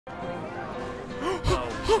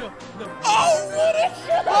Oh, what a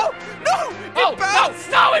shot! Oh, no! Oh,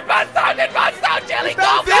 no, it bounced out, Jelly!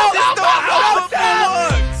 Go, This is not how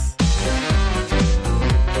football works!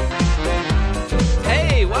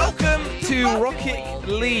 Hey, welcome to Rocket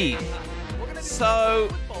League. So,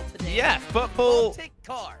 yeah, football.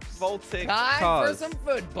 Voltic Time cars. for some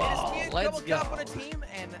football. Let's go. On a team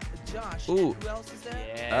and Josh. Ooh. And who else is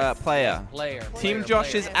there? Yes. Player. Team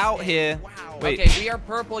Josh is out here. Wow. Wait. Okay, we are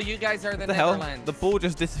purple. You guys are the What the hell? Netherlands. The ball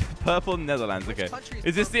just purple Netherlands. Okay. country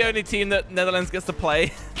Is this the only team that Netherlands gets to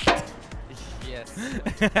play? Yes.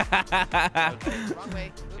 Wrong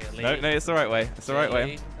way. Jelly. No, it's the right way. It's the right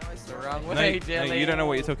way. Jelly. It's the wrong No, way, no, Jelly. you don't know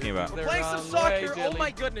what you're talking about. The Playing some wrong soccer. way, Oh Jelly.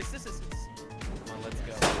 my goodness, this is. Come on, let's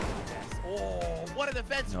go. Oh, what a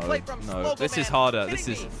defensive No, play from no, Slogo this Man. is harder. Are you This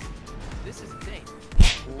kidding is- me? This is insane.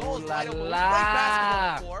 Ooh Goal is la wide open. We've played la.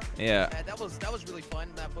 basketball before. Yeah. That was really fun,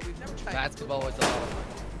 but we've never tried Basketball was a lot of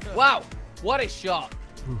fun. Wow, what a shot.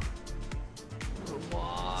 Come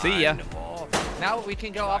on. See ya. Oh. Now we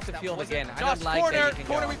can go off the field again. I Josh, don't like corner, that you can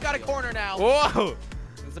corner. go We've off got the a field. corner now. Whoa!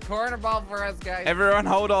 It's a corner ball for us, guys. Everyone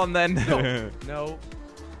hold on then. No.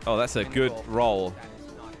 Oh, that's a In the good goal. roll. That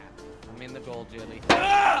is not happening. I'm in the goal, Jelly.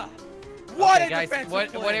 What Okay, a guys,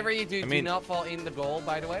 defensive play. whatever you do, I mean- do not fall in the goal,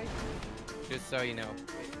 by the way. Just so you know.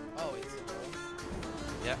 Oh, it's a goal.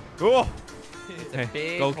 Yeah. Oh! It's a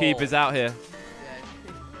big Goalkeeper's hole. out here.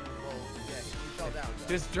 Yeah. Well, yeah, he fell down. Josh.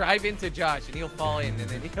 Just drive into Josh and he'll fall in and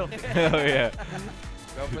then he'll Oh, yeah.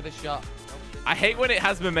 go for the shot. I hate when it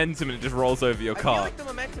has momentum and it just rolls over your I feel car. like the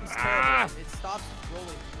momentum's Ah. terrible. It stops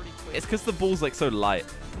rolling pretty quick. It's because the ball's like so light.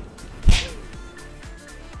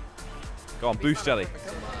 Go on, boost Jelly.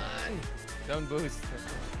 Come on. Don't boost.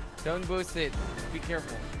 Don't boost it. Be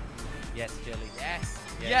careful. Yes, Jelly. Yes.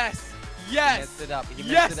 Yes. Yes. He Yes. messed it up. He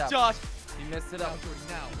Yes, messed it up. Josh. He messed it Now, up. Jordy,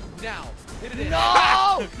 now. Hit it in.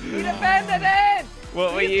 No! He defended it!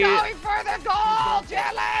 What were He's you? going for the goal,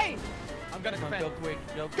 Jelly! I'm gonna Come on, defend. go quick.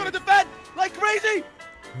 Go quick. Gonna defend like crazy.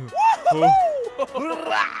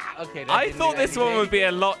 Okay, that I didn't thought do this one anything. would be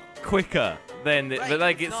a lot quicker than, Right, but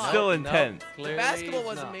like it's it's not. still No, intense. clearly Basketball it's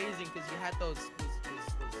was not. amazing because you had those what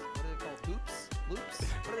are they called? Hoops? Loops?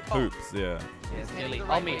 What are they called? Hoops, yeah. Yes, Heading Jelly. the On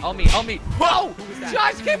right me, way. on me, on me. Whoa! Who was that?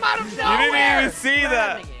 Josh came out of nowhere! You didn't even see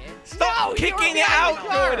that. Grabbing it. Stop No, you kicking were it out, behind the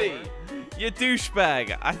car. Jordy. You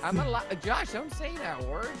douchebag. I'm a Josh, don't say that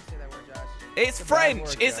word. Say that word, Josh. It's It's a bad French.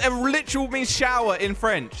 word, It's Josh. a literal means shower in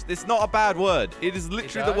French. It's not a bad word. It is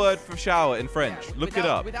literally the does? word for shower in French. Yeah, Look it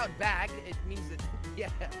without- up. Without bag, it means that, yeah.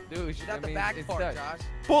 Douche. Without that the means back it's part, Dutch. Josh.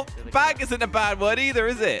 But bag isn't a bad word either,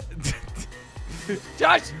 is it?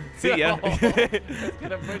 Josh! See ya. No. It's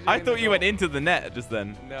gonna push it I in thought the you went goal. into the net just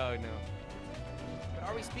then. No. But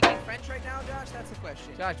are we speaking French right now, Josh? That's the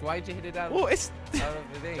question. Josh, why'd you hit it out, Oh, it's out of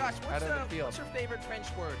the thing? Josh, out of the field. what's your favorite French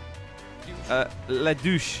word? Douche. la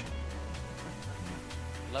douche.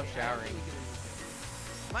 Love showering.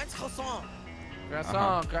 Mine's croissant.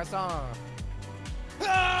 Croissant, croissant.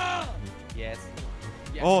 Ah! Yes.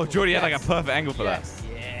 Yes. Oh, Jordy had like a Yes. perfect angle for Yes.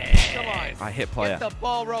 Yes. Come on. that. I hit player. Get the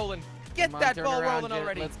ball rolling. Get Come on, that turn ball around, rolling Jelly.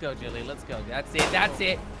 already. Let's go, Jelly. Let's go. That's it. That's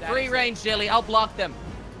it. That Free is range, Jelly. I'll block them.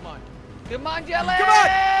 Come on. Come on, Jelly. Come on! I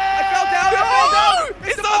fell down. I fell down.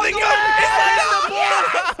 It's the not ball the going. good.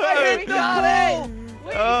 I hit We the got ball. it.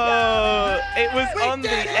 We Oh, it was We on the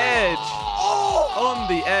did it. edge. Oh! On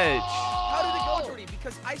the edge. How did it go, Jordy?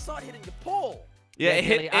 Because I saw it hitting the pole. Yeah, Yeah, it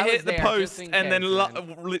hit, Jelly, it I was hit the there post just in and then case,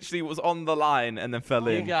 man. literally was on the line and then fell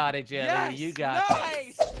You in. got it, Jelly. Yes. You got it.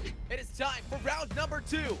 Nice. It is time for round number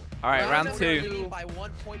 2. All right, round number two. leading by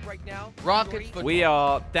 1 point right now. Rocket Jordy, football. We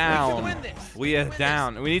are to down. win this. We are To win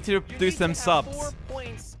down. this, We need to you do need some to have 4 subs.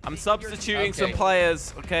 points I'm in your substituting some Okay.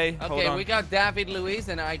 players. Okay, hold Okay, on. we got David Luiz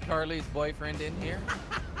and iCarly's boyfriend in here.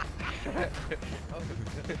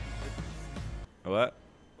 What?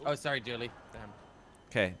 Oh, sorry, Jelly. Damn.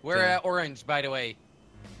 Okay. We're orange, by the way.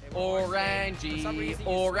 For some Orangey, reason, you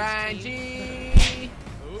orangey.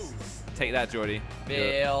 Take that, Jordy.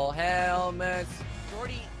 Bill Helmets.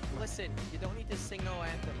 Jordy, listen, you don't need to sing no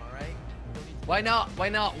anthem, all right? You don't need to- Why not? Why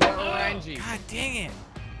not? We're orangey. God dang it.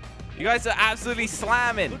 You guys are absolutely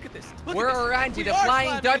slamming. Look at this. Look We're at this. orangey. We The are Flying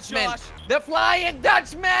slamming it, Dutchman. Josh. The Flying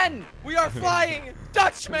Dutchman. We are flying Come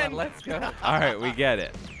Dutchmen. on, let's go. All right, we get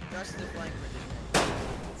it. Josh is a flying British.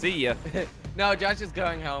 See ya. No, Josh is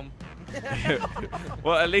going home.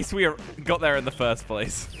 Well, at least we got there in the first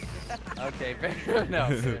place. Okay, fair enough.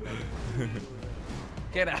 Fair enough.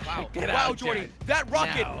 Get out. Wow, Get wow, out, Jordy. Jared. That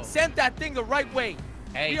rocket Now. sent that thing the right way.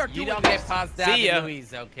 Hey, We are you doing don't this. get past See ya. David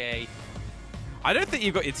Luiz, okay? I don't think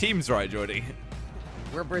you've got your teams right, Jordy.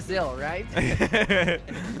 We're Brazil, right? Yes,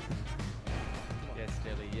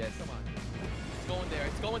 Jelly, yes. Come on. It's going there.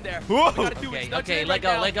 It's going there. Whoa. All we gotta do is Okay, nudge okay, it let right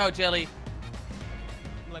go, now. let go, Jelly.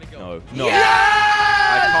 Let it go. No, no.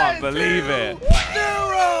 Yes! I can't believe it.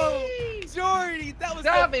 0! Jordy, that was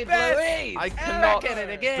Stop the it, best. Louise. I Back cannot at it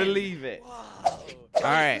again. believe it. Wow. All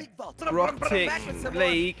right. Robotic Robotic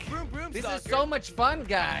League. This is so much fun,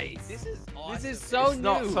 guys. This is awesome. This is so It's new.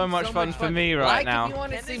 not so much fun for me right like now. If you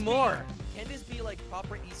want to Can see this more. Can this be like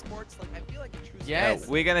proper esports? Like I feel like a true Yes.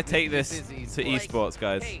 sport. We're gonna take This this is to Like, esports,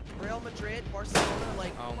 guys. Hey, Real Madrid, Barcelona,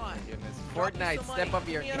 like, Oh come my on. goodness. Drop me Fortnite, some step money. up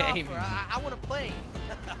your Give me an game. offer. I want to play.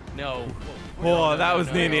 No. Oh, that no, was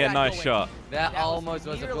no, nearly no. a nice shot. That almost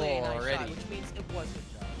was a nearly goal nice shot, already. which means it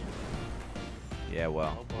wasn't, Josh. Yeah,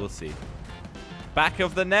 well, Oh, boy. we'll see. Back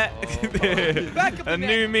of the net. Oh. Back of the A net,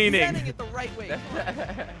 new meaning. Sending it the right way.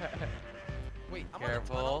 Wait, I'm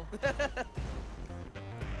Careful. on the tunnel.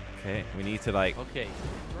 Okay, we need to like. Okay.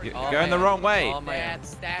 You're All going the man. wrong way. All man.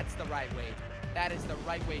 That's the right way. That is the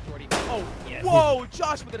right way, Jordy. Oh, yes. Whoa,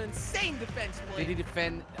 Josh with an insane defense play. Did he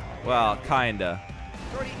defend? Well, kinda.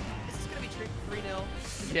 Jordy, is this going to be 3-0?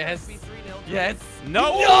 Yes. Is this gonna be 3-0? Yes.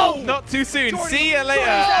 No, No! not too soon. Jordy, See you Jordy's later.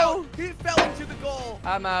 out. He fell into the goal.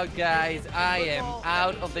 I'm out, guys. I am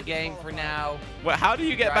out of the game for now. Well, how do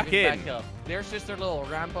you get back Driving in? back up. There's just a little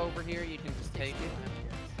ramp over here. You can just take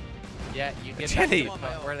it. Yeah, you get Jelly. back to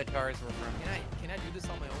where the cars were from. Can I do this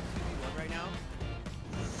on my own 2v1 right now?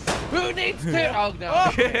 Who needs to? Oh no.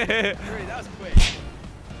 Okay, Jordy, that was quick.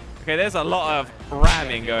 there's a lot of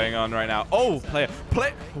ramming going on right now. Oh, player.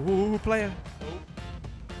 Ooh, player.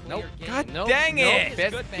 Nope. God Nope. dang Nope. it.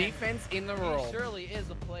 Best Good, man. defense in the He world. surely is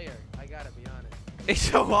a player. I gotta be honest. It's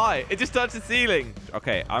so high. It just touched the ceiling.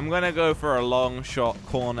 Okay, I'm going to go for a long shot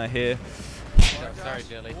corner here. Sorry,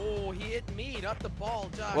 Jelly. Oh, he hit me, not the ball,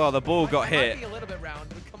 Josh. Well, the ball got I hit. might be a little bit round,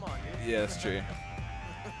 but come on, dude. Yeah, that's true.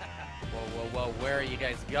 Whoa. Where are you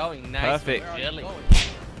guys going? Nice. Perfect. Where are you Jelly. going?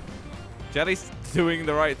 Jelly's doing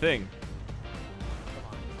the right thing.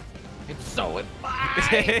 It's so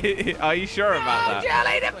fine. Are you sure about that?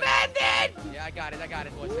 Jelly defended. Yeah, I got it,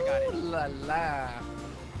 boys. I got it. Ooh la la.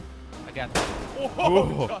 I got this.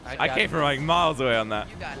 Ooh, I I got came it. from like miles away on that.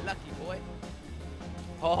 You got lucky, boy.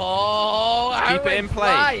 Oh, I Keep it went in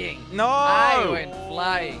play. flying. No. I went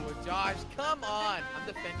flying. Oh, Josh, come on. I'm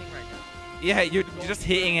defending right now. Yeah, you're just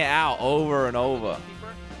hitting it out over and over.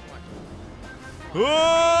 Keeper,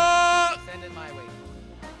 Oh! send it my way.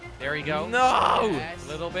 There you go. No! Yes.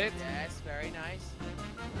 Little bit. Yes, very nice.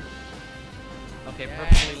 Okay, Yes.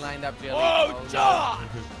 perfectly lined up, Jelly. Oh, no. Josh!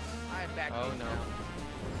 I am back. Oh, deep no. now.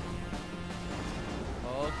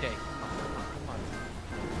 Okay.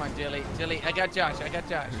 Come on, Jelly. Jelly, I got Josh. Oh my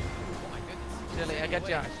goodness. Jelly, I got Wait.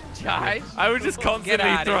 Josh. Josh. I was just constantly Get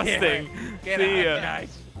outta thrusting. here. Get See out, ya. Josh.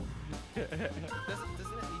 Doesn't it need to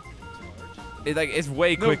be charged? It's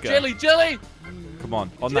way No, quicker. Jelly, Jelly. Come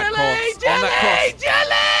on, on that Jelly, course. Jelly, On that course.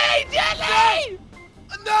 Jelly, Jelly.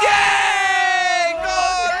 Yay!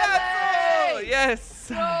 Goal! Jelly! Yes!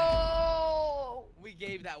 No. We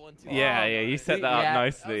gave that one to Yeah, him. yeah, you set that up Yeah.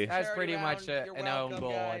 nicely. That's Carry pretty around. much You're an own welcome,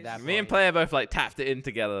 goal at guys. that Me and point. Player both like tapped it in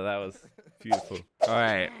together. That was beautiful. All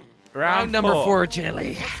right, Round number 4,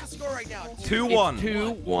 Jelly. What's the score right now? 2-1.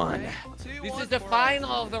 2-1. Okay, This 2-1 is the for us.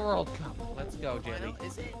 final of the World Cup. Let's go, Jelly. Final?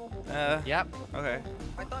 Is it? Yep. Okay.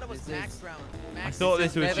 I thought it was This max is- round. I Max thought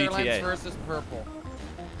this was Netherlands GTA. versus purple.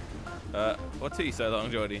 What took you so long,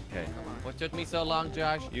 Jordy? Okay. What took me so long,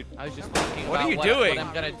 Josh? You- I was just thinking What are about you what doing?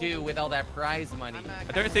 I'm gonna do with all that prize money.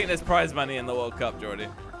 I don't think there's prize money in the World Cup, Jordy.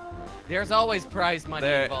 There's always prize money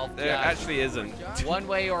There involved, there Josh. actually isn't. One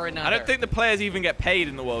way or another. I don't think the players even get paid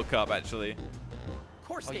in the World Cup, actually. Of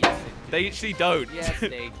course Oh, they yes, do. They actually don't. Yes,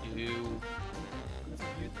 they do.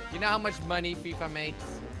 You know how much money FIFA makes?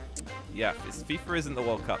 Yeah, FIFA isn't the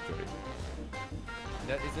World Cup, Jordy.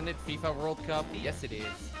 Isn't it FIFA World Cup? Yes, it is.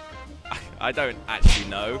 I don't actually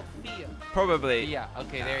know. Thea. Probably. Yeah.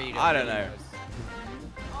 Okay, there you go. I don't There know. it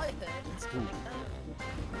I heard it's coming up.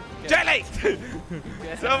 Jelly! goes.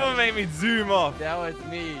 Someone made me zoom off. That was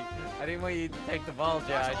me. I didn't want you to take the ball,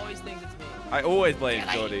 Josh Josh. always thinks it's me. I always blame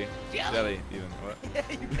Jelly. Jordy. Jelly. Jelly, even. What?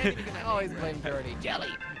 You can't even I always blame Jordy. Jelly.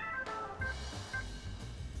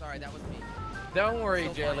 Sorry, that was me. Don't worry,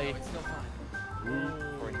 Still Jelly. fine, though, it's still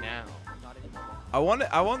fine. For now. Not anymore.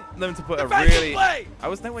 I want them to put a Defensive really. play! I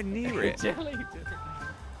was nowhere near it. Jelly.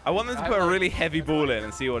 I want them to I put a want- really heavy ball in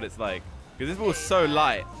and see what it's like. Because this ball's so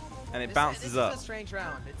light and it This bounces is up. a strange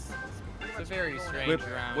round. It's pretty It's a much very going strange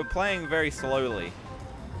everywhere. round. We're playing very slowly.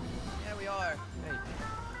 Yeah, we are.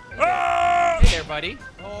 Hey there, buddy.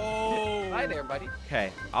 Oh. Hi there, buddy.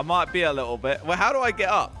 Okay, I might be a little bit. Well, how do I get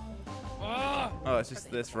up? Oh, Oh, it's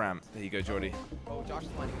just this ramp. There you go, Jordy. Oh, Josh is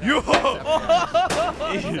lining Yo! up.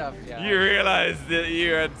 What's up, Josh? You realized that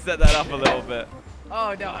you had set that up a little bit.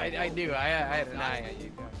 Oh no, I do. I had an eye on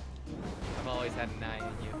you. I've always had an eye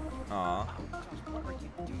on you. Aw. Josh, what are you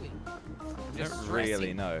doing? I'm I just don't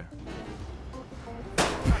really stressing. know.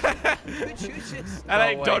 Could you just... And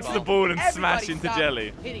I Go away, dodge the ball. ball and Everybody smash into stop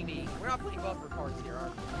Jelly. hitting me. We're not playing bumper cars here, are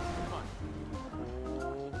we? Come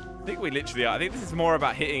on. I think we literally are. I think this is more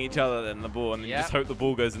about hitting each other than the ball, and you Yeah. just hope the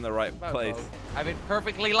ball goes in the right place. I've been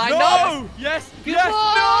perfectly lined No! up. Yes! Yes! No!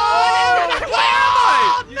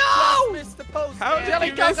 Why? You just missed the post, How man. did Jelly,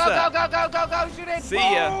 you go, miss go, go, that? go, shoot it. See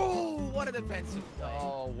ya. Oh, what a defensive play.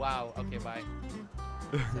 Oh, wow. Okay, bye.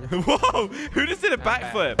 Whoa! Who just did a Not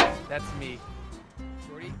bad. backflip? That's me.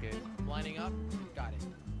 Jordy, Good. lining up. Got it.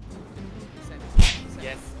 Send it.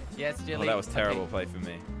 Yes. Yes, Oh, Jelly. that was terrible Okay. play for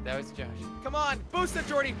me. That was Josh. Come on, boost it,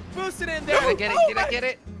 Jordy. Boost it in there. Did I get it? Oh, Did I get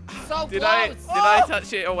it? So Did close. I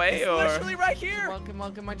touch it away It's or? literally right here. Come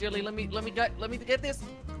on, Jelly. Let me get this.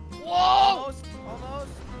 Whoa!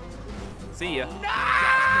 Almost. See ya.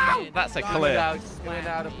 No! That's a Josh clear. Went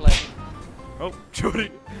out of play. Oh,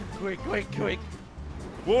 Jordy. Quick.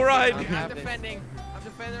 Wall ride. Okay. I'm defending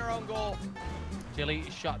our own goal. Jelly,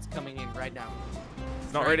 shots coming in right now.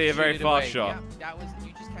 It's not Trying really to a very shoot it fast away. shot. Yeah, that was,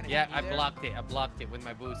 you just kind of Yeah, I blocked it with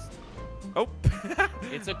my boost. Oh.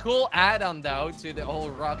 It's a cool add-on though to the whole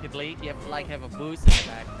Rocket League. You have to like have a boost in the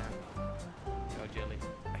back now. Go Jelly.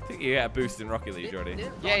 I think you get a boost in Rocket League, Jordy.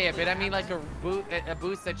 Yeah, but I mean like a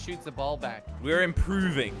boost that shoots the ball back. We're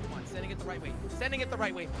improving. Come on, sending it the right way. Sending it the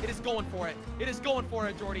right way. It is going for it. It is going for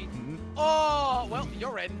it, Jordy. Mm-hmm. Oh, well,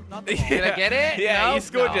 you're in. Not the ball. Did I get it? Yeah, No? you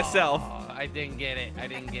scored No, yourself. I didn't get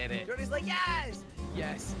it. Jordy's like, yes.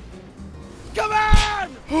 Yes. Come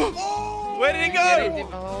on! Oh! Where did it Get it, go?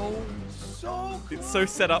 oh. So close. It's so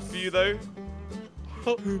set up for you though.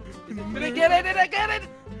 Did I get it?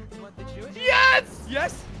 What, did you do it? Yes!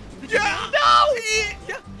 Yes. Yeah! No!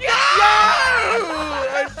 Yeah!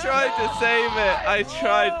 I tried to save it. I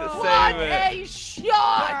tried to What save it. a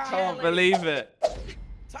shot! Can't believe it.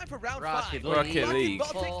 Time for round Rocket 5. League. Rocket League.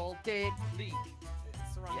 Baltic League.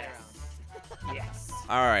 It's the wrong way around. Yes.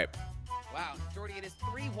 All right. Wow, Jordy, it is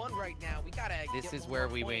 3-1 right now. We gotta. This get is one where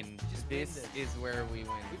more we point. win. Just This is where we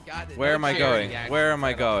win. We've got this. Where am I charity going? action Where am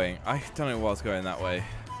I set up. going? I don't know why I was going that way.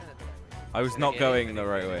 Send it the right way. I was Gonna not get going it. the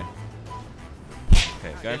right way.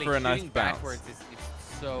 Okay, going Jelly, for a nice shooting bounce. backwards is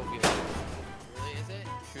so good. Really, is it?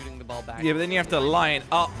 Shooting the ball back. Yeah, but then you have to line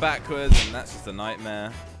up backwards, and that's just a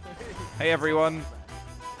nightmare. Hey everyone.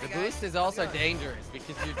 The boost is also dangerous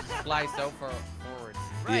because you just fly so far forward.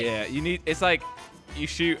 Right. Yeah, you need. It's like you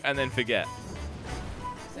shoot and then forget.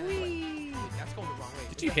 Send it right. That's going the wrong way.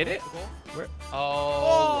 Did you hit it? Goal?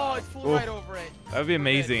 Oh, Oh, it flew Oh. right over it. That would be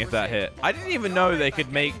amazing We're if that safe. hit. I didn't even know they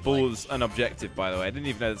could make balls an objective, by the way. I didn't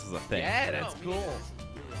even know this was a thing. yeah, that's No, me neither. cool. This is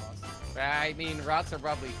really awesome. I mean, Rockstar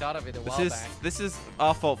probably thought of it a while back This is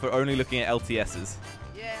our fault for only looking at LTSs.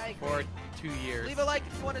 Yeah, I agree. for 2 years. Leave a like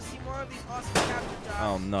if you want to see more of these awesome capture jobs.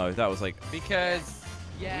 Oh no, that was like. Because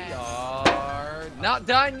Yes. we are not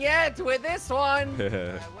done yet with this one. Bit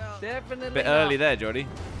Well, Definitely early not. there, Jordy.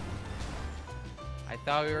 I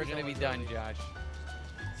thought we were going to be done, Josh.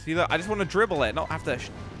 See, look, I just want to dribble it, not have to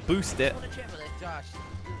boost it. I want to chat with it, Josh.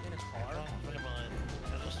 You're in a car.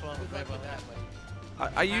 Good luck with that,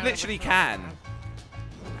 buddy. You literally can.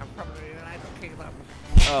 I'm probably not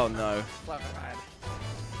Oh no.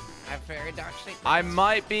 I'm very dark sick. I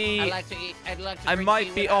might be. I'd like to eat. I'd like to I drink might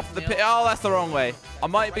tea be without off the milk. pitch. Oh, that's the wrong way. I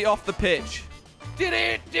might be off the pitch. Did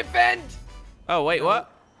it defend? Oh wait, what?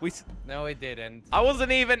 No, it didn't. I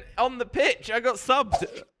wasn't even on the pitch. I got subbed.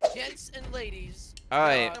 Gents and ladies. All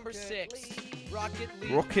right. Number 6. Rocket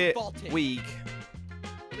League. Rocket Baltic. League.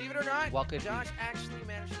 Believe it or not, Rocket Josh actually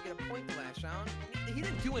managed to get a point the last round. He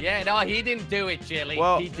didn't do it. Yeah, no, he didn't do it, Jelly.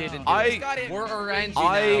 Well, he didn't do I- it. He's got it. We're orangey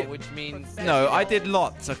I- now, which means No, I did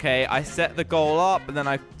lots. Okay, I set the goal up, and then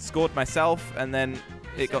I scored myself, and then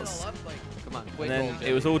He it set got. all up, like, come on, And quick then goal,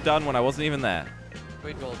 it was all done when I wasn't even there.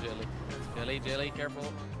 quick goal, Jelly. Jelly, careful.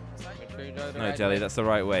 Make sure you go the No, right Jelly, way. that's the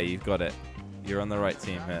right way. You've got it. You're on the right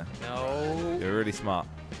team here. No. You're really smart.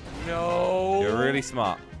 No. You're really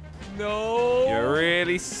smart. No. You're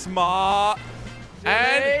really smart.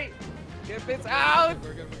 And Jelly, get this out.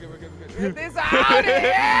 We're good. Get this out of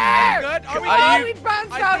here. Good? Are we Are good? you- It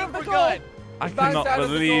bounced I out think of the we're goal. good. I It bounced cannot out of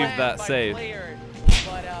the believe goal. that By save. player,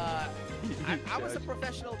 but I was a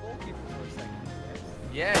professional goalkeeper for a second.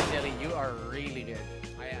 Yeah, Jelly, you are really good.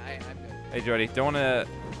 I'm good. Hey, Jordy, don't want to.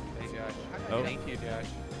 Hey, Josh. Oh. Thank you, Josh.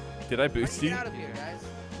 Did I How do boost you you? get out of here, guys?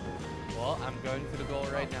 Well, I'm going for the goal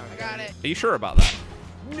right now. I got it. Are you sure about that?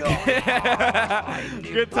 No.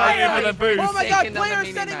 Good timing for the boost. Oh my Second God! on the Player's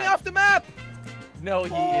mini sending me map. off the map. No,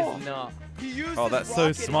 he Oh. is not. He used Oh, his that's so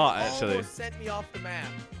rocket smart, and actually. almost sent me off the map.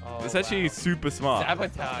 Oh, It's actually wow. super smart.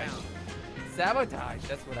 Sabotage. Sabotage,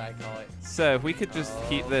 that's what I call it. So if we could just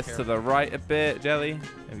keep this to the right a bit, Jelly.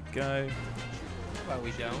 There we go. Well,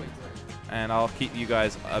 we don't. And I'll keep you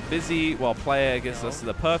guys busy while player gets us to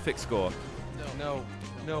the perfect score. No.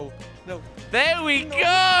 There we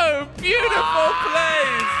go! Beautiful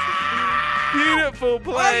plays!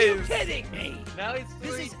 Beautiful Are you plays! kidding me? Now it's 3-3.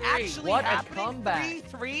 This is actually What a happening. comeback.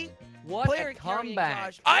 3-3. What Player a carrying comeback.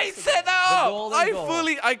 Josh I versus- set that The up! golden goal.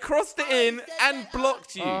 I crossed it in and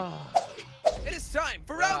blocked you. Oh, It is time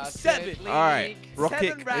for round Rocket 7. League. Alright, Rocket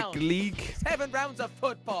 7 rounds. League. 7 rounds of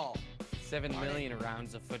football. 7 million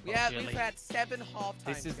rounds of football. Yeah, Jelly. we've had 7 half times.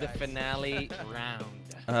 This is the guys. finale round.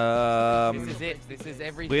 This is it. This is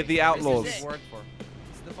everything. We're the Everything Outlaws. we've worked for.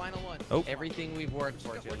 This is the final one. Oh. Everything we've worked for,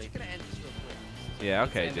 We're Jelly. just gonna end this real quick. Yeah,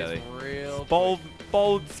 okay, Let's end Jelly. this real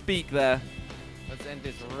Bold speak there. quick. Let's end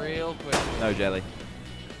this real quick. No, Jelly.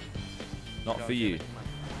 Not Go, for you. Jelly, come on.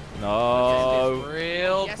 Let's end No. this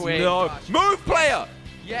real Yes, quick. No. Josh. Move, player!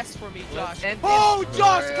 Yes for me, Let's Josh. end Oh, this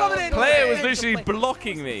Josh, real coming in. Player was End the literally play.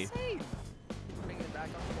 blocking me. Insane. Bringing it back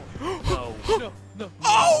on the ball. No. No.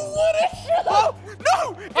 Oh, what a shot! Oh,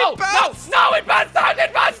 no! Oh, It bounced! no, it bounced out!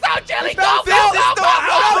 It bounced out! Jelly, go, bounced go, out. go, This is go, not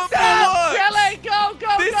how go, football go, works. Jelly, go,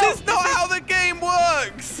 go, This go! is not how the game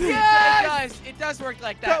works! Yes! Guys, it does work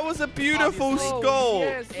like that. That was a beautiful Obviously. goal.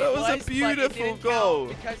 Yes, It That was but a it beautiful didn't goal.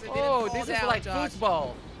 count because it didn't Oh, fall this is down, like Josh.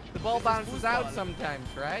 football. The ball This is bounces out football. sometimes,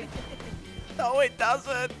 right? No, it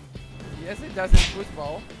doesn't. Yes, it does in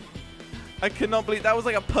football. I cannot believe that was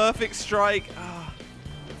like a perfect strike. Ah.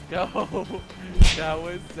 Go. That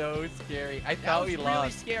was so scary. I That thought was we really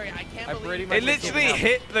lost. scary. I can't I believe pretty it. much It literally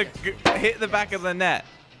just hit the back of the net.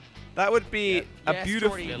 That would be a Yes, beautiful.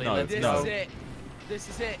 Jordy, Jelly, No, let's This no. is it. This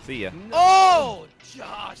is it. See ya. No. Oh,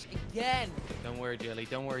 Josh, again. Don't worry, Jelly.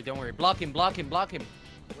 Don't worry. Don't worry. Block him. Block him. Block him.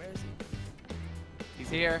 Where is he? He's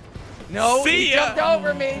here. No, See he ya. jumped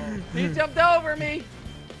over me. He jumped over me.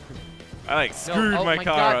 I like No, screwed oh my car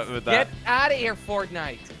God. up with that. Get out of here,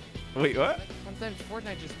 Fortnite. Wait, what? Sometimes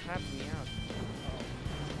Fortnite just taps me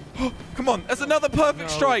out. Come on, that's another perfect No.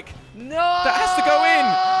 strike. No! That has to go in.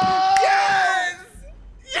 Yes!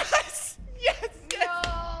 Yes! Yes!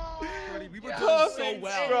 No! Jordy, we were Yes. doing so Perfect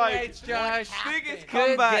well. strike. Anyways, Josh. Biggest Good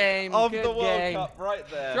comeback game, of good the World game. Cup right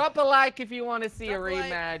there. Drop a like if you want to see a Drop a like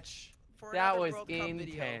rematch. for That another was World Cup video.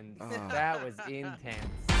 intense. Oh. That was intense.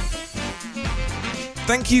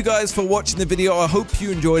 Thank you guys for watching the video. I hope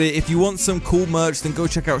you enjoyed it. If you want some cool merch, then go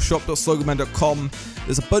check out shop.slogoman.com.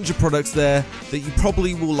 There's a bunch of products there that you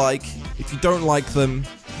probably will like. If you don't like them,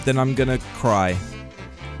 then I'm gonna cry.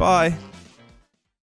 Bye.